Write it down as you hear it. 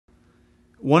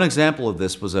One example of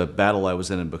this was a battle I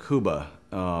was in Bakuba,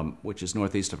 which is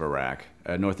northeast of Iraq,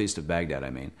 northeast of Baghdad,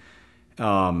 I mean.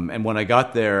 And when I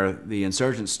got there, the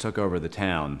insurgents took over the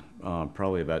town,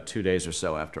 probably about 2 days or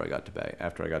so after I got to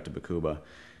Bakuba.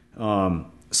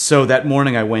 So that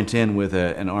morning I went in with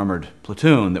an armored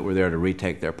platoon that were there to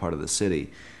retake their part of the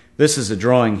city. This is a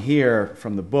drawing here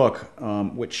from the book,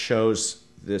 which shows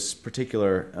this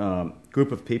particular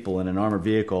group of people in an armored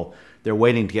vehicle. They're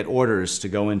waiting to get orders to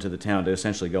go into the town, to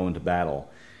essentially go into battle.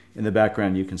 In the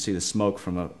background, you can see the smoke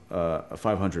from a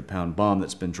 500-pound bomb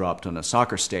that's been dropped on a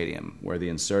soccer stadium where the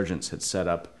insurgents had set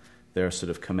up their sort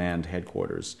of command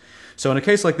headquarters. So in a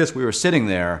case like this, we were sitting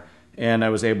there, and I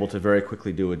was able to very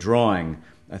quickly do a drawing.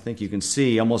 I think you can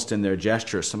see almost in their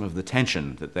gesture some of the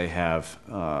tension that they have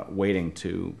waiting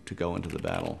to go into the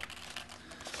battle.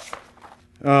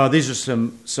 These are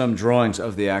some drawings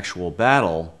of the actual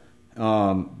battle.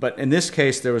 But in this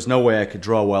case, there was no way I could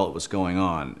draw while it was going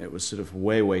on. It was sort of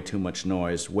way too much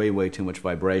noise, way too much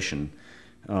vibration.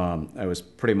 I was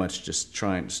pretty much just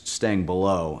staying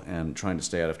below and trying to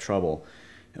stay out of trouble.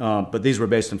 But these were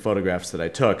based on photographs that I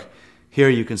took. Here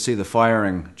you can see the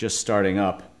firing just starting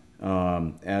up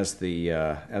as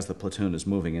the platoon is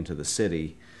moving into the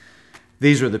city.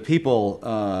 These are the people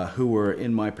who were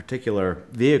in my particular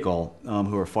vehicle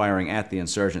who were firing at the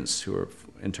insurgents, who were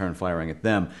in turn firing at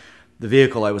them. The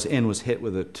vehicle I was in was hit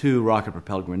with 2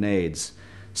 rocket-propelled grenades,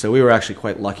 so we were actually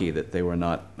quite lucky that they were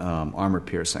not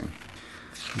armor-piercing.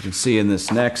 You can see in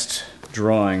this next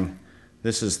drawing,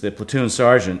 this is the platoon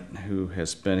sergeant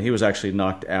he was actually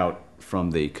knocked out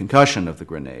from the concussion of the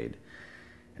grenade.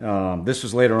 This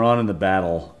was later on in the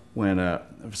battle when a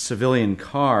civilian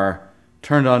car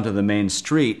turned onto the main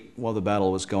street while the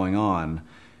battle was going on,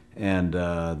 and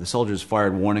the soldiers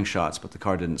fired warning shots, but the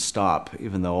car didn't stop,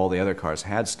 even though all the other cars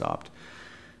had stopped.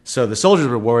 So the soldiers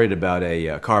were worried about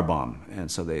a car bomb, and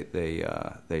so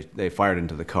they fired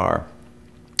into the car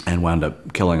and wound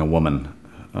up killing a woman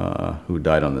who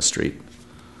died on the street.